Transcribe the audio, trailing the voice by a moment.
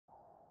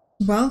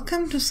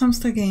Welcome to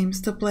Sampstra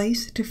Games, the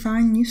place to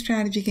find new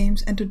strategy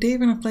games, and today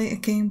we're going to play a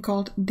game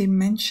called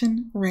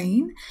Dimension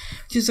Reign,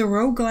 which is a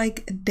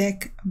roguelike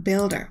deck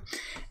builder.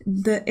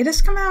 It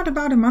has come out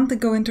about a month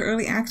ago into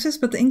early access,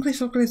 but the English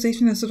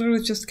localization has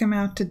literally just come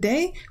out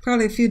today,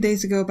 probably a few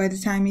days ago by the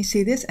time you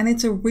see this, and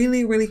it's a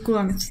really cool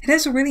one. It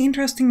has a really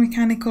interesting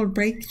mechanic called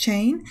break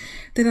chain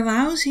that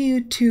allows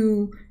you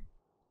to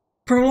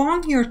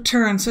prolong your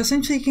turn, so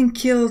essentially you can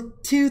kill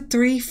 2,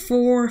 3,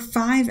 4,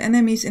 5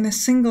 enemies in a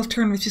single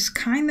turn, which is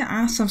kind of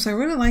awesome. So I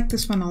really like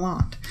this one a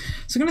lot.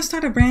 So we're going to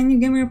start a brand new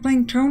game. We're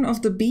playing Throne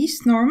of the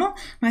Beast normal.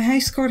 My high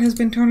score has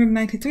been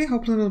 293.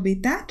 Hopefully we'll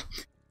beat that.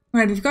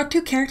 Alright, we've got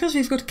two characters.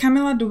 We've got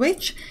Camilla the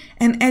Witch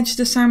and Edge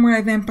the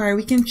Samurai Vampire.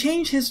 We can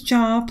change his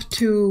job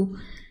to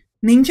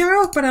Ninja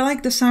Rogue, but I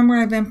like the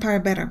Samurai Vampire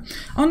better.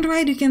 On the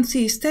right you can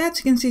see his stats,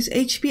 you can see his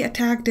HP,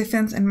 attack,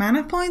 defense, and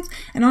mana points,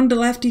 and on the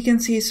left you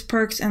can see his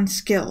perks and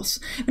skills.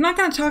 We're not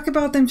going to talk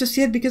about them just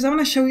yet because I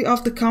want to show you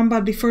off the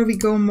combat before we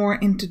go more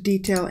into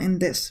detail in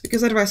this,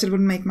 because otherwise it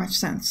wouldn't make much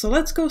sense. So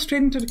let's go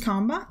straight into the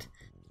combat.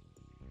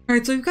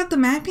 Alright, so we've got the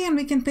map here and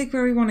we can pick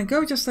where we want to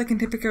go, just like in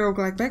typical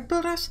roguelike deck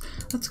builders.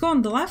 Let's go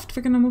on the left.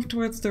 We're going to move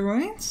towards the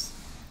ruins.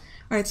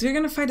 Alright, so we're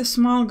going to fight a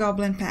small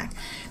goblin pack.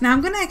 Now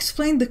I'm going to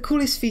explain the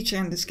coolest feature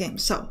in this game.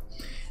 So,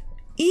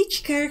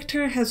 each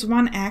character has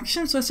one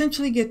action, so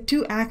essentially you get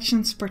 2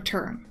 actions per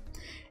turn.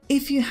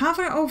 If you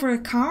hover over a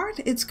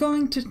card, it's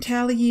going to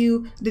tell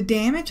you the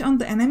damage on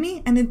the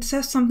enemy, and it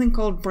says something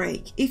called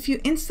break. If you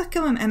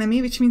insta-kill an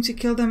enemy, which means you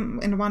kill them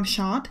in one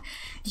shot,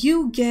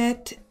 you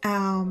get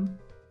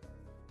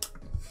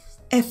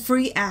a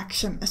free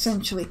action,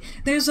 essentially.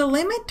 There's a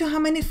limit to how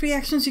many free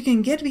actions you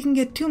can get. We can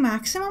get 2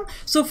 maximum.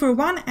 So for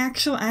one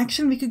actual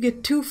action, we could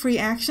get 2 free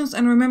actions.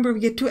 And remember, we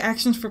get 2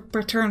 actions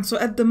per turn. So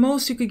at the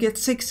most, you could get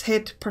 6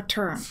 hits per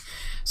turn.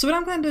 So what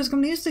I'm going to do is I'm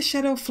going to use the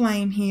Shadow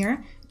Flame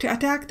here to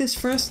attack this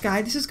first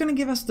guy. This is going to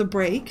give us the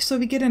break. So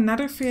we get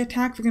another free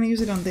attack. We're going to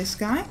use it on this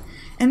guy.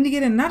 And we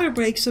get another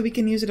break, so we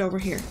can use it over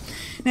here.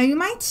 Now, you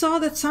might saw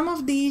that some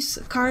of these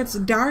cards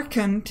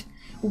darkened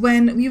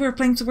when we were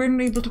playing, so we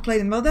weren't able to play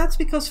them. Well, that's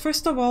because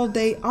first of all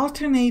they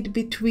alternate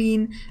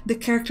between the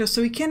characters,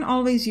 so we can't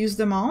always use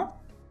them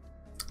all.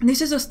 And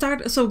this is a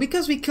start, so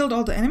because we killed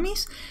all the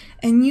enemies,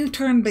 a new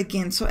turn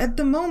begins. So at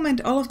the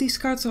moment all of these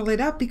cards are lit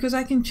up because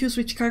I can choose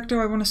which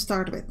character I want to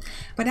start with.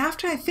 But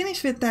after I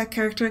finish with that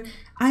character,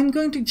 I'm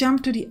going to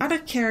jump to the other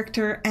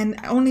character and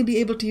only be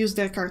able to use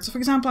their card. So for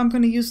example, I'm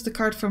going to use the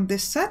card from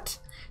this set,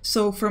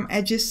 so from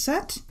Edge's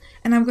set,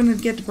 and I'm going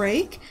to get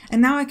break,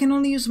 and now I can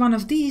only use one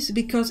of these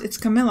because it's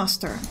Camilla's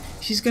turn.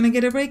 She's going to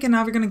get a break, and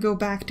now we're going to go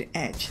back to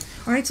Edge.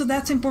 Alright, so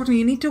that's important.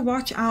 You need to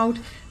watch out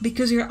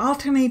because you're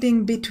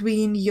alternating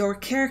between your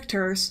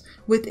characters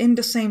within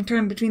the same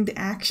turn, between the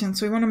actions,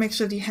 so you want to make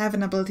sure that you have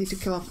an ability to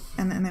kill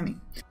an enemy.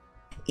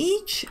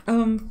 Each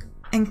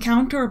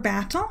encounter or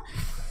battle,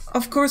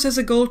 of course, has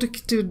a goal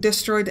to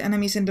destroy the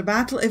enemies in the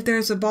battle. If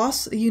there's a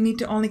boss, you need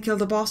to only kill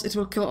the boss. It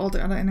will kill all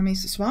the other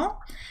enemies as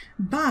well.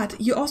 But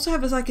you also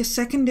have like a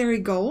secondary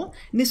goal.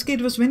 In this case,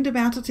 it was win the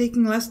battle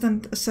taking less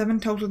than 7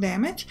 total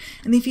damage.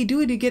 And if you do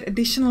it, you get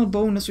additional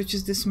bonus, which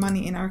is this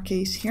money in our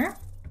case here.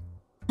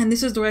 And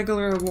this is the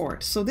regular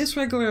reward. So this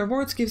regular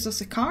reward gives us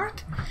a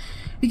card.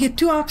 We get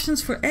 2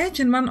 options for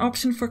Edge and 1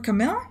 option for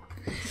Camilla.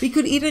 We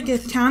could either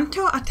get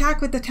Tanto,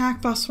 attack with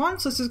attack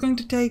 +1. So this is going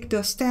to take the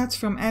stats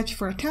from Edge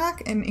for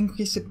attack and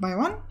increase it by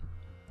 1.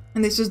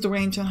 And this is the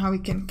range on how we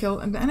can kill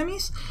the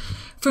enemies.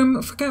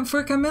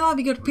 For Camilla,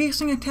 we got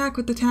piercing attack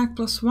with attack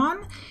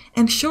 +1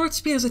 and short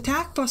spears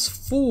attack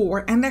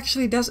 +4, and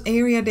actually does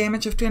area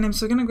damage of 2 enemies.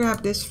 So we're going to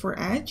grab this for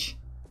Edge.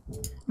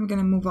 I'm going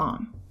to move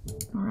on.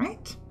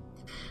 Alright.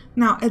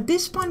 Now at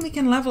this point we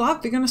can level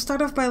up. We're going to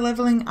start off by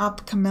leveling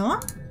up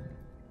Camilla.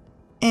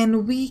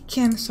 And we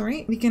can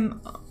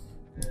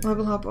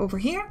level up over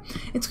here.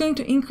 It's going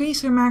to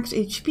increase her max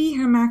HP,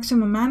 her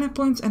maximum mana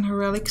points, and her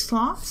relic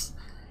slots.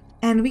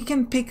 And we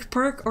can pick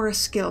perk or a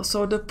skill.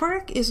 So the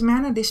perk is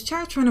Mana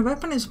Discharge. When a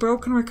weapon is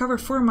broken, recover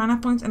 4 mana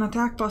points and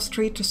attack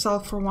 +3 to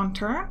self for 1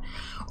 turn.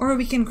 Or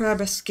we can grab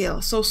a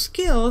skill. So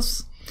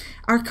skills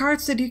are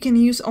cards that you can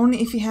use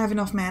only if you have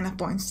enough mana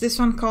points. This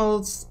one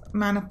calls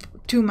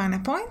 2 mana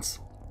points.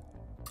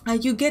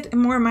 You get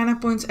more mana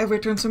points every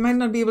turn, so you might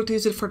not be able to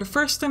use it for the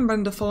first turn, but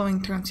in the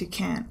following turns you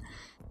can.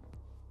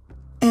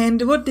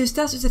 And what this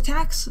does is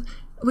attacks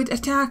with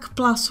attack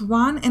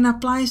 +1 and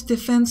applies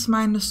defense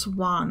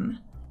 -1.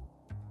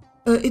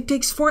 It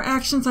takes 4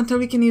 actions until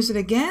we can use it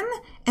again,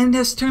 and it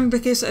has turn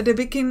because at the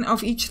beginning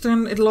of each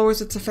turn it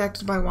lowers its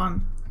effect by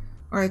 1.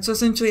 Alright, so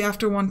essentially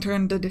after 1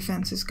 turn the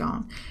defense is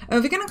gone.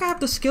 We're gonna grab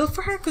the skill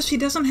for her because she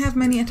doesn't have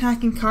many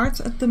attacking cards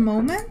at the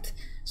moment,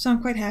 so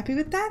I'm quite happy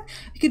with that.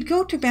 We could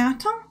go to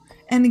battle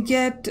and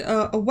get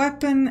a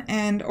weapon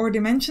or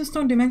Dimension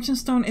Stone. Dimension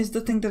Stone is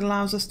the thing that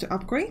allows us to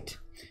upgrade.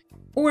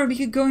 Or we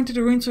could go into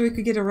the ruins so we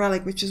could get a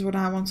relic, which is what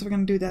I want, so we're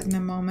gonna do that in a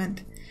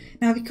moment.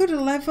 Now we could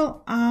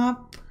level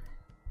up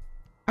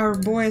our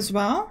boy as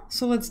well,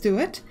 so let's do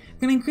it.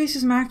 We're going to increase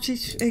his max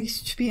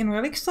HP and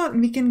relic slot,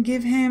 and we can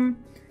give him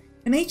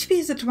And HP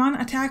is at 1,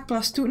 attack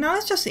plus 2. Now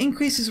let's just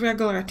increase his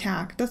regular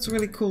attack. That's a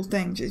really cool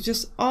thing. It's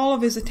just all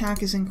of his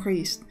attack is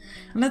increased.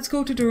 And let's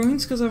go to the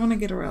ruins because I want to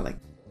get a relic.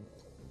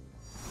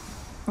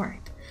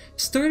 Alright.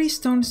 Sturdy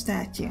stone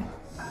statue.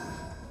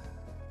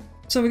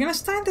 So we're going to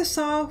start this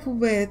off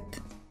with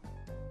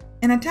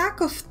an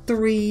attack of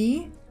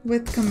 3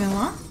 with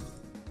Camilla.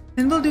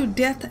 Then we'll do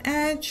Death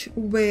Edge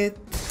with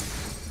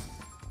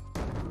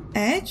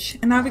Edge,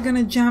 and now we're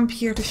gonna jump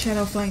here to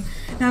Shadow Flame.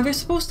 Now we're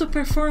supposed to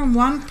perform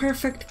 1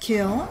 perfect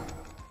kill,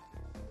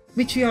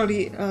 which we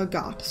already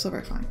got, so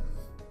we're fine.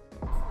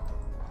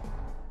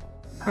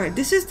 Alright,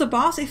 this is the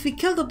boss. If we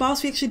kill the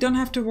boss, we actually don't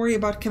have to worry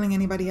about killing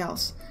anybody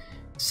else.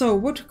 So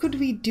what could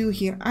we do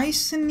here?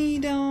 Ice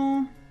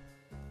Needle.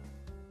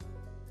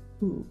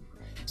 Ooh.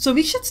 So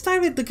we should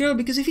start with the girl,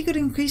 because if we could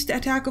increase the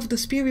attack of the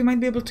spear, we might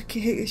be able to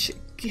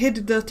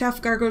hit the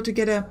tough gargoyle to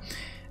get a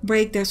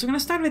break there. So we're going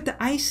to start with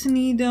the Ice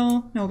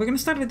Needle. No, we're going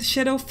to start with the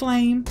Shadow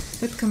Flame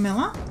with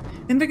Camilla.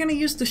 Then we're going to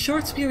use the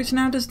short spear, which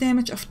now does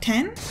damage of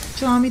 10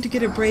 to allow me to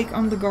get a break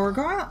on the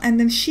gargoyle. And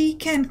then she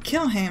can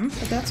kill him,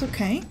 but that's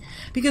okay.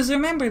 Because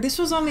remember, this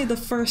was only the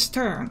first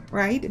turn,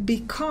 right?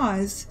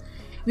 Because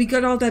we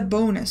got all that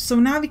bonus. So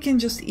now we can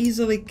just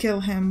easily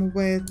kill him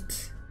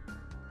with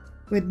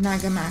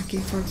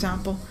Nagamaki, for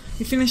example.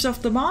 We finished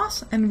off the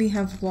boss and we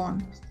have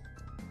won.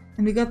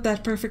 And we got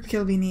that perfect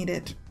kill we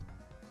needed.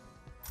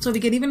 So we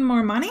get even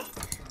more money,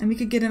 and we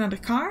could get another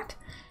card.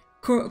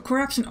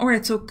 Corruption.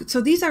 Alright, so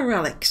these are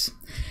relics.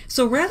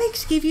 So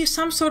relics give you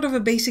some sort of a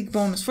basic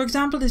bonus. For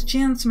example, this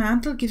Giant's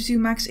Mantle gives you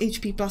max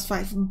HP plus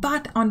 5.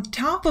 But on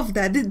top of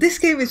that, this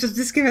game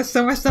has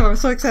so much stuff. I'm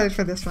so excited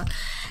for this one.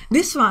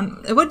 This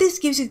one, what this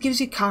gives you, it gives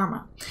you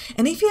karma.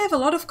 And if you have a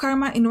lot of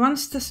karma in one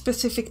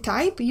specific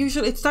type,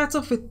 usually it starts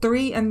off with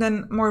 3 and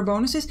then more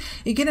bonuses,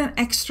 you get an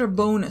extra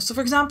bonus. So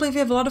for example, if you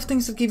have a lot of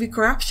things that give you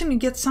corruption, you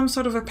get some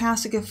sort of a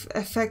passive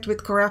effect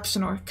with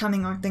corruption or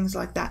cunning or things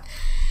like that.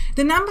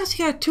 The numbers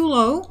here are too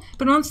low,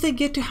 but once they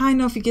get to high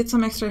enough, you get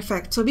some extra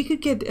effect. So we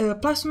could get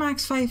plus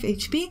max 5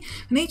 HP.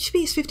 When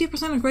HP is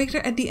 50% or greater,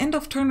 at the end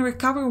of turn,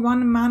 recover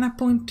 1 mana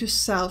point to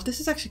self. This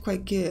is actually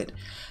quite good.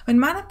 When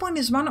mana point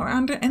is 1 or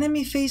under,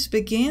 enemy phase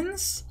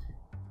begins.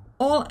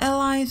 All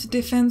allies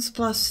defense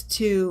plus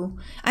 2.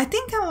 I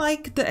think I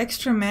like the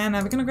extra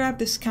mana. We're gonna grab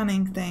this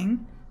cunning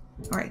thing.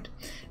 Alright.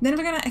 Then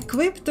we're gonna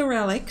equip the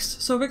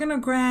relics. So we're gonna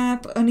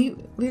grab Camilla,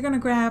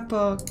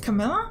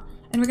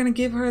 and we're gonna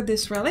give her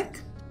this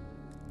relic.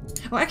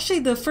 Well, actually,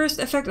 the first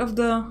effect of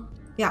the...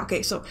 Yeah,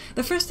 okay, so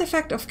the first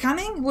effect of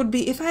Cunning would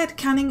be if I had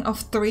Cunning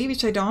of 3,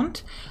 which I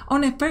don't,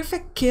 on a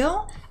perfect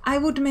kill, I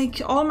would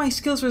make all my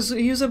skills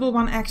usable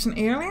 1 action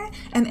earlier,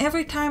 and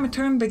every time a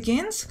turn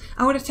begins,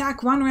 I would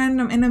attack 1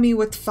 random enemy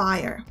with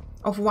fire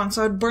of 1,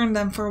 so I'd burn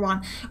them for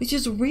 1, which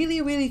is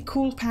really, really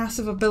cool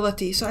passive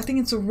ability, so I think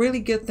it's a really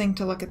good thing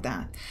to look at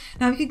that.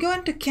 Now, we could go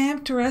into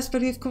camp to rest,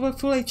 but we have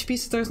full HP,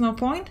 so there's no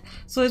point,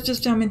 so let's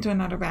just jump into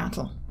another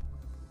battle.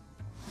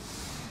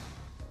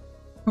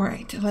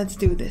 Alright, let's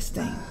do this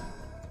thing.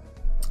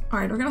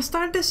 Alright, we're gonna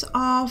start this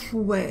off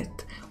with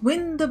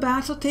win the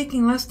battle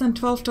taking less than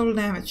 12 total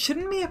damage.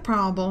 Shouldn't be a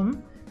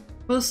problem.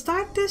 We'll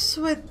start this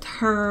with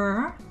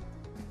her.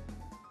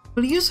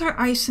 We'll use her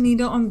Ice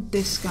Needle on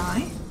this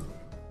guy.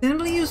 Then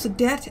we'll use the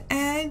Death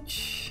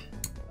Edge.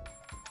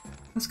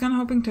 I was kinda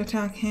hoping to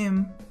attack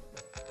him.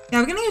 Yeah,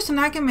 we're gonna use the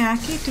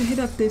Nagamaki to hit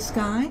up this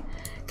guy.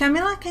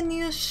 Camilla can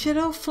use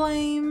Shadow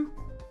Flame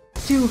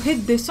to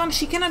hit this one.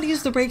 She cannot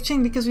use the break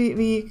chain because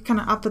we kind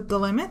of up at the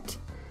limit.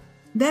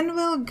 Then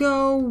we'll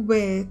go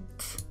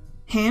with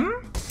him.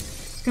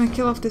 He's gonna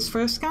kill off this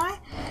first guy.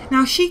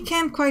 Now she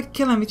can't quite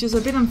kill him, which is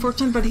a bit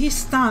unfortunate, but he's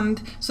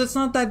stunned, so it's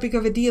not that big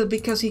of a deal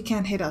because he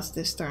can't hit us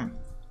this turn,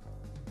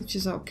 which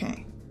is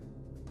okay.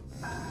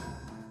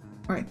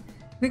 Alright,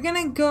 we're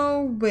gonna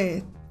go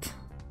with...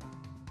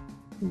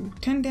 Ooh,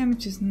 10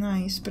 damage is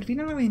nice, but we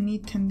don't really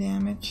need 10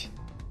 damage.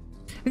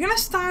 We're gonna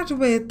start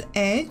with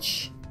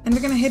Edge. And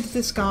we're gonna hit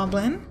this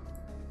goblin.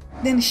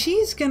 Then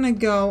she's gonna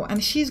go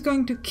and she's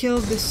going to kill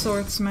this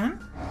swordsman.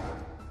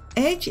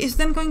 Edge is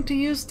then going to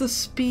use the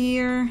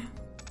spear.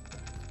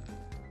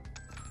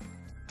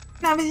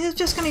 Now he's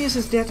just gonna use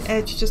his Death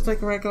Edge just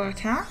like a regular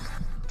attack.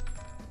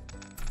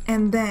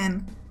 And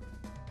then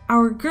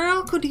our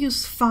girl could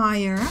use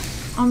fire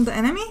on the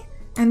enemy,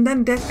 and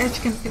then Death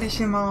Edge can finish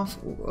him off.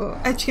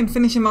 Edge can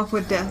finish him off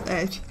with Death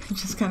Edge,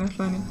 which is kind of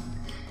funny.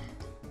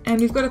 And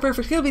we've got a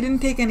perfect kill. We didn't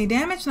take any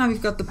damage. Now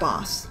we've got the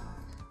boss.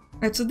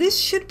 Alright, so this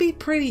should be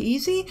pretty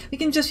easy. We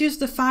can just use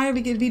the fire.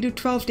 We do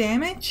 12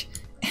 damage.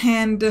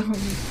 And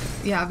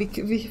yeah, we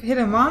hit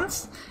him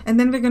once. And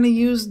then we're going to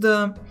use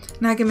the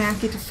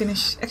Nagamaki to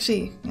finish.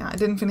 Actually, yeah, I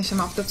didn't finish him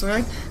off. That's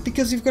alright.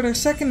 Because we've got our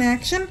second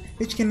action,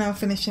 which can now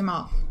finish him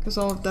off. Because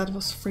all of that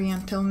was free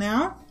until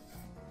now.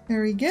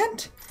 Very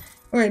good.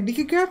 Alright, we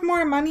could grab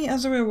more money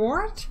as a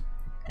reward.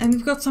 And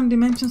we've got some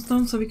dimension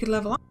stones so we could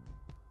level up.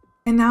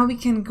 And now we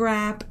can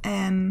grab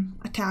an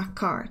attack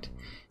card.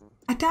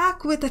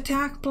 Attack with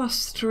attack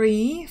plus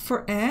 3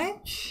 for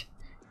Edge.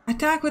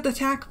 Attack with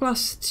attack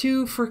plus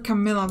 2 for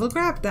Camilla. We'll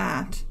grab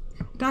that.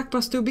 Attack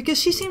 +2, because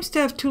she seems to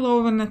have too low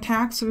of an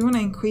attack, so we want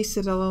to increase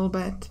it a little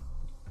bit.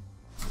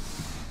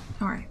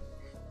 Alright.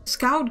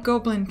 Scout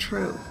Goblin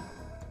Troop.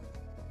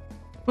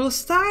 We'll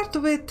start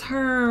with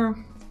her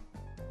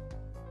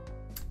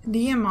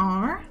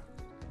DMR.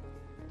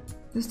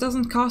 This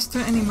doesn't cost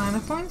her any mana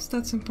points,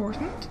 that's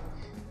important.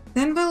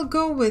 Then we'll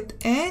go with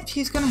Edge.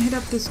 He's gonna hit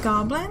up this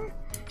goblin.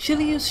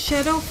 She'll use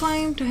Shadow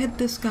Flame to hit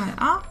this guy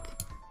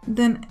up.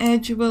 Then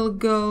Edge will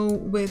go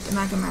with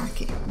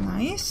Nagamaki.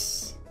 Nice.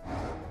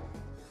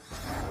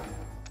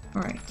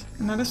 Alright,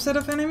 another set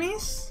of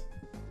enemies.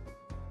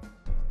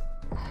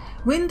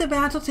 Win the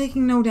battle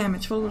taking no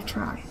damage. Well, we'll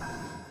try.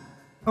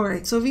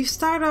 Alright, so we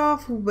start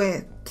off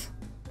with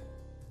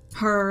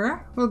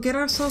her. We'll get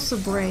ourselves a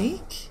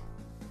break.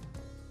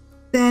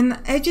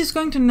 Then Edge is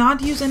going to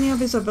not use any of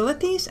his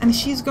abilities, and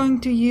she's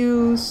going to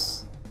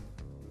use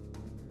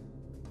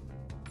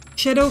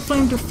Shadow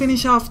Flame to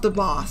finish off the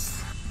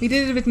boss. We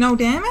did it with no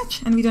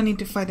damage, and we don't need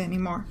to fight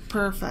anymore.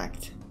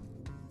 Perfect.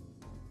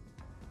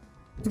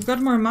 We've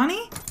got more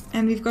money,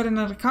 and we've got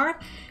another card.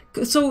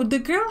 So the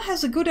girl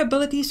has a good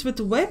abilities with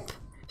Whip.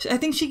 I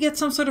think she gets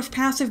some sort of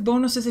passive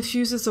bonuses if she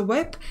uses a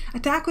Whip.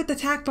 Attack with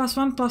attack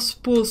 +1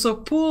 + pull. So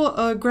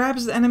pull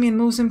grabs the enemy and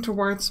moves him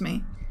towards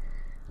me.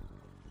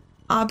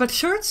 But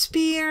Short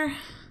Spear,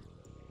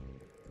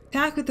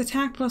 attack with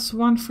attack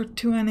 +1 for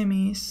 2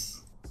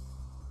 enemies.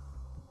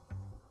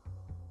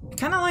 I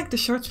kind of like the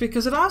Short Spear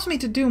because it allows me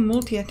to do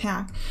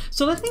multi-attack.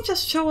 So let me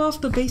just show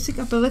off the basic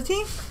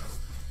ability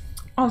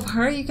of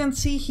her. You can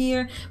see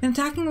here, when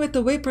attacking with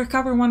the Whip,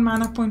 recover 1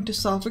 mana point to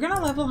self. We're going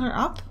to level her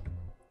up.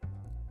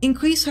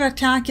 Increase her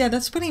attack, yeah,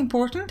 that's pretty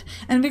important.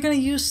 And we're going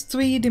to use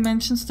 3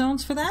 Dimension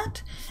Stones for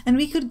that. And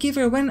we could give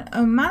her, when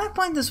a mana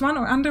point is 1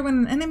 or under, when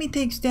an enemy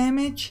takes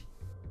damage,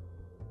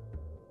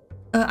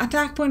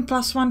 attack point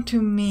 +1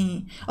 to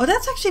me. Oh,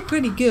 that's actually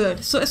pretty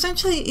good. So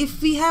essentially,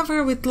 if we have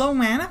her with low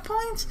mana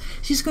points,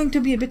 she's going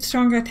to be a bit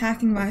stronger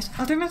attacking wise.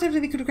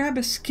 Alternatively, we could grab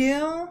a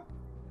skill.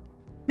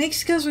 Make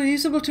skills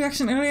reusable to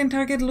action early and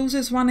target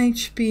loses 1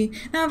 HP.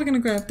 Now we're gonna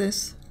grab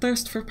this.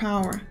 Thirst for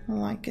power. I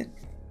like it.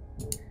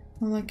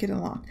 I like it a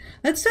lot.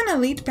 Let's do an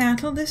elite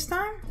battle this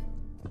time.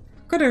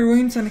 Got a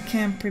ruins and a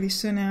camp pretty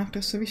soon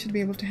after, so we should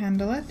be able to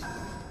handle it.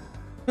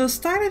 We'll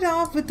start it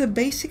off with the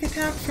basic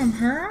attack from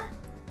her.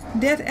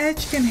 Dead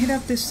Edge can hit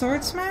up the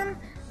swordsman,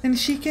 then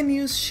she can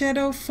use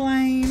Shadow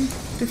Flame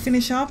to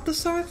finish off the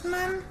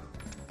swordsman.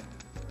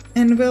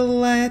 And we'll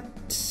let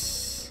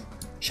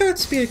Short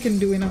Spear can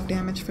do enough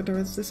damage for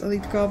this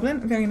elite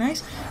goblin. Very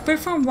nice.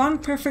 Perform 1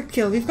 perfect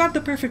kill. We've got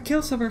the perfect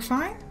kill, so we're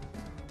fine.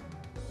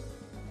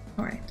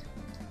 Alright.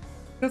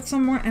 Got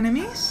some more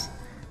enemies.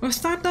 We'll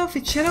start off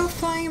with Shadow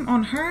Flame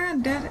on her,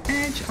 Dead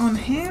Edge on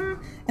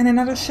him, and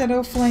another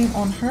Shadow Flame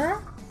on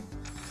her.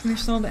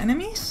 Finished all the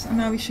enemies, and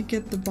now we should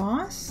get the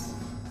boss.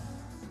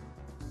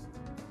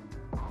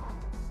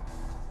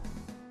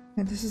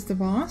 And this is the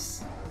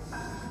boss.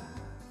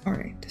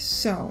 Alright,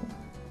 so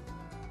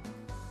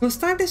we'll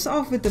start this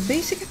off with the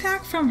basic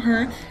attack from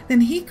her.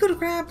 Then he could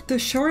grab the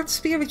Short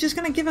Spear, which is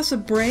gonna give us a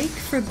break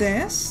for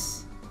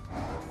this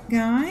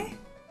guy.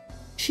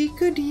 She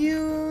could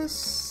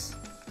use...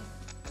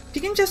 She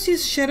can just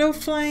use Shadow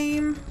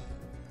Flame.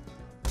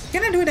 I'm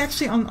gonna do it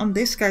actually on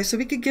this guy, so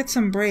we could get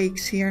some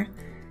breaks here.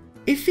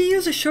 If we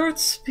use a Short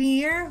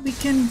Spear, we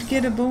can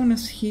get a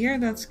bonus here,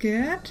 that's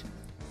good.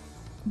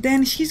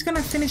 Then she's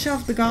gonna finish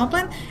off the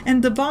goblin,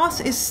 and the boss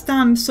is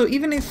stunned, so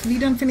even if we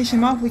don't finish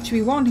him off, which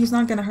we won't, he's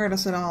not gonna hurt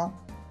us at all.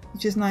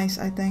 Which is nice,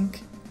 I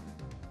think.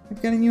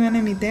 We've got a new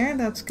enemy there,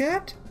 that's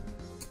good.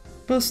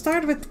 We'll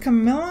start with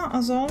Camilla,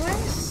 as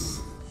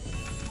always.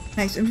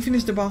 Nice, and we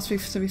finished the boss,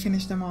 so we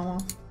finished them all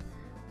off.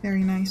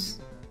 Very nice.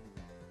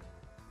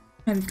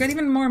 And we've got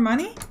even more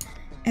money.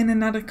 And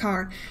another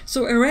card.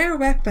 So a rare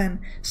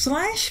weapon.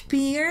 Slash,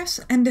 pierce,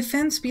 and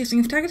defense piercing.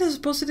 If target has a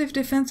positive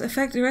defense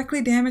effect,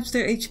 directly damage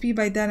their HP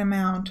by that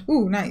amount.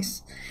 Ooh,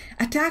 nice.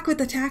 Attack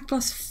with attack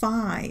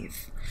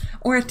 +5.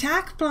 Or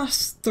attack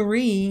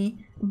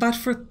 +3, but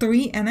for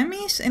 3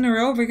 enemies in a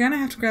row. We're gonna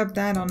have to grab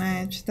that on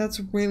Edge.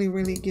 That's really,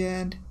 really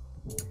good.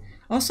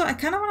 Also, I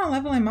kind of want to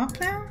level him up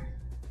now.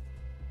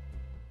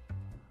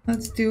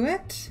 Let's do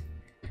it.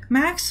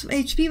 Max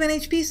HP when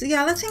HP's...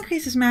 Yeah, let's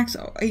increase his max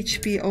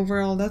HP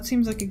overall. That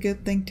seems like a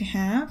good thing to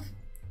have.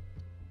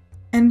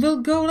 And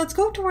let's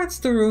go towards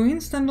the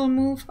ruins, then we'll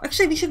move...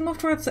 Actually, we should move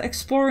towards the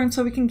explorer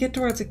so we can get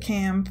towards a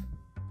camp.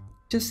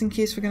 Just in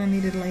case we're gonna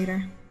need it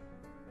later.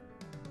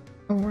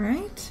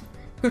 Alright.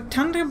 Got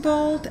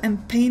Thunderbolt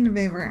and Pain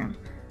Wyvern.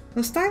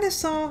 We'll start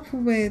this off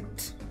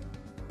with...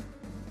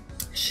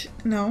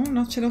 No,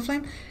 not Shadow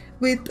Flame.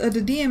 With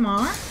the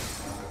DMR.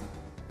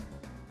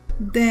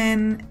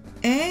 Then...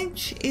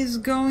 Edge is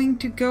going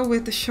to go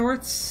with the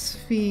Short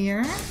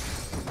Spear.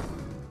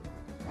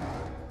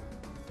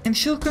 And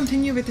she'll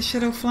continue with the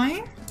Shadow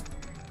Flame.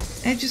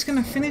 Edge is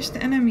gonna finish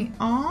the enemy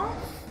off.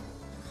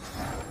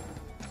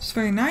 It's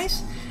very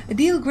nice. A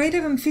deal greater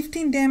than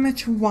 15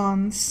 damage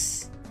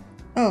once.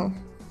 Oh,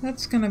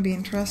 that's gonna be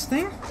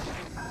interesting.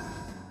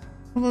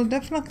 We'll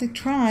definitely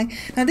try.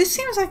 Now this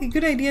seems like a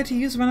good idea to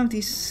use one of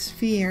these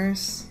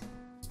spheres.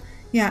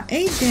 Yeah,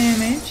 8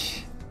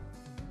 damage.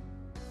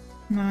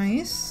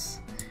 Nice.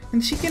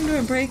 And she can do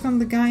a break on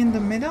the guy in the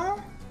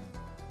middle.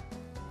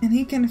 And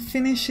he can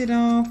finish it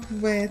off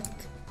with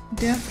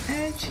Death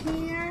Edge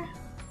here.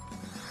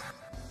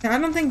 Yeah, I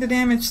don't think the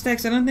damage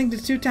stacks. I don't think the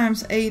 2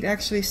 times 8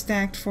 actually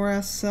stacked for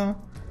us, so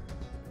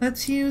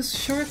let's use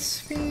Short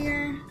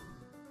Sphere.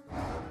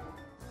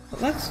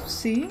 Let's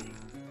see.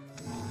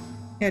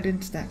 Yeah, it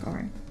didn't stack,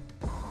 alright.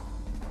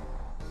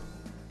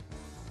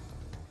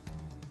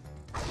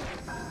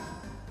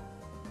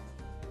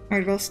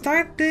 Alright, we'll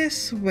start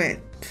this with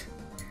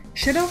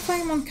Shadow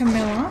Flame on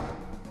Camilla,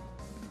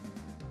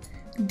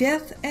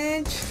 Death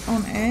Edge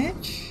on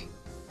Edge.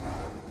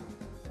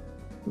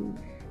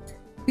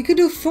 We could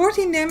do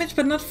 14 damage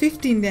but not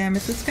 15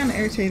 damage, that's kind of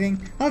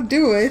irritating. I'll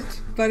do it,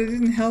 but it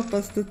didn't help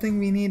us the thing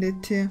we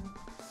needed to.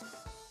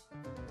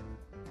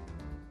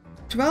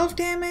 12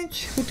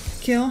 damage would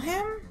kill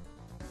him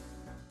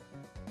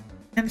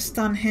and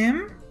stun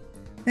him.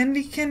 Then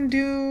we can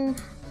do...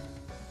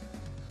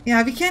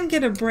 yeah, we can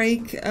get a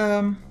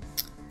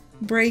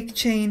break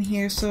chain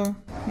here, so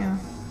yeah,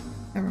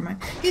 never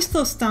mind. He's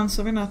still stunned,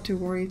 so we're not too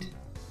worried.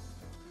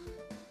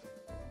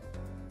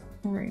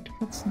 Alright,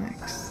 what's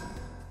next?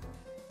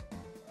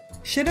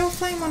 Shadow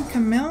Flame on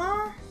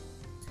Camilla,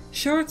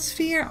 Short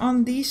Sphere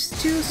on these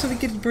two so we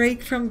could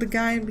break from the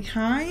guy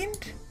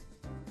behind.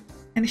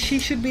 And she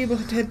should be able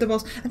to hit the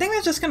boss. I think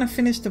we're just gonna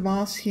finish the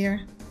boss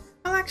here.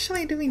 Well,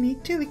 actually, do we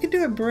need to? We could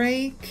do a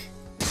break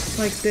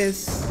like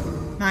this.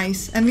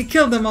 Nice. And we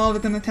killed them all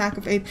with an attack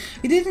of 8.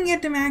 We didn't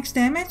get the max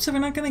damage, so we're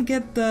not gonna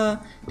get the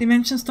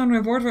Dimension Stone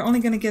reward. We're only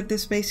gonna get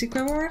this basic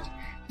reward.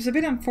 It's a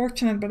bit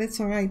unfortunate, but it's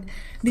alright.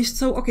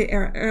 Okay,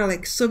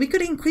 Erlich. So we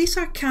could increase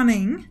our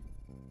cunning.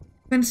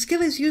 When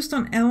skill is used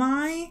on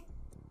ally,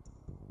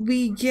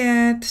 we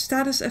get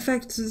status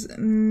effects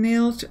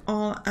nil to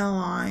all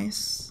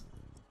allies.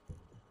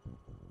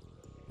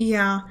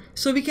 Yeah,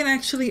 so we can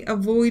actually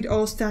avoid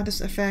all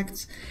status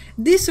effects.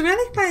 This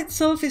relic by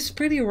itself is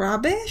pretty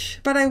rubbish,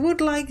 but I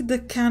would like the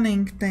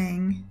cunning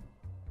thing.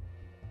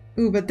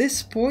 Ooh, but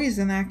this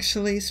poison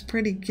actually is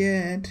pretty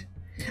good.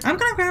 I'm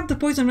gonna grab the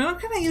poison. We're not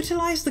gonna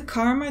utilize the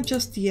karma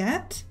just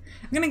yet.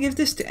 I'm gonna give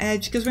this to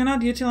Edge because we're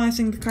not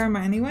utilizing the karma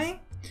anyway.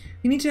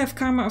 You need to have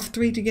karma of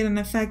 3 to get an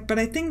effect, but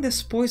I think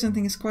this poison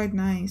thing is quite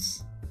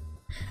nice.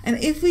 And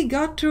if we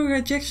got to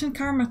rejection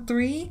karma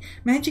 3,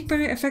 magic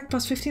barrier effect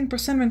plus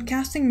 15% when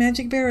casting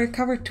magic barrier,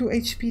 recover 2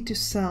 HP to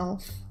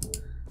self.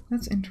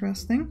 That's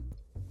interesting.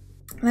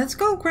 Let's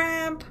go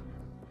grab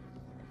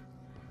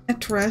a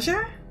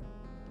treasure.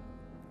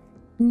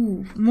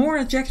 Ooh, more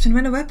rejection.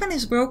 When a weapon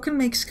is broken,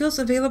 make skills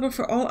available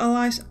for all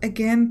allies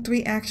again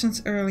 3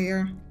 actions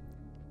earlier.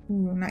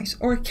 Ooh, nice.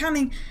 Or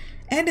cunning.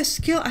 Add a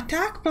skill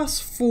attack plus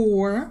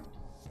 4,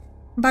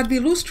 but we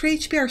lose 3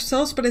 HP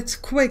ourselves, but it's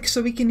quick,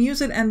 so we can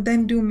use it and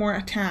then do more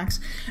attacks.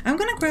 I'm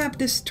gonna grab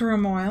this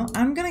Turmoil.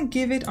 I'm gonna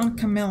give it on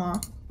Camilla.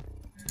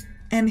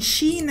 And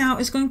she now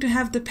is going to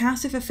have the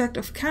passive effect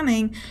of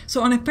Cunning,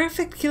 so on a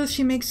perfect kill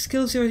she makes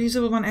skill 0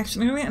 usable 1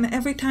 action earlier, and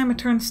every time a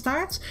turn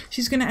starts,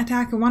 she's gonna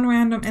attack 1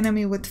 random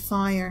enemy with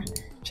fire.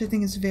 Which I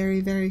think is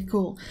very, very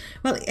cool.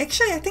 Well,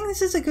 actually, I think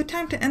this is a good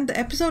time to end the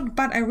episode,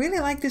 but I really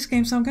like this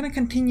game, so I'm going to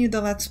continue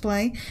the Let's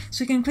Play.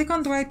 So you can click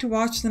on the right to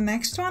watch the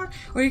next one,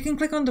 or you can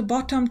click on the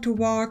bottom to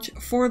watch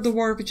For the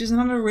War, which is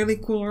another really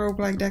cool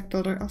roguelike deck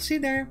builder. I'll see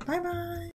you there. Bye-bye!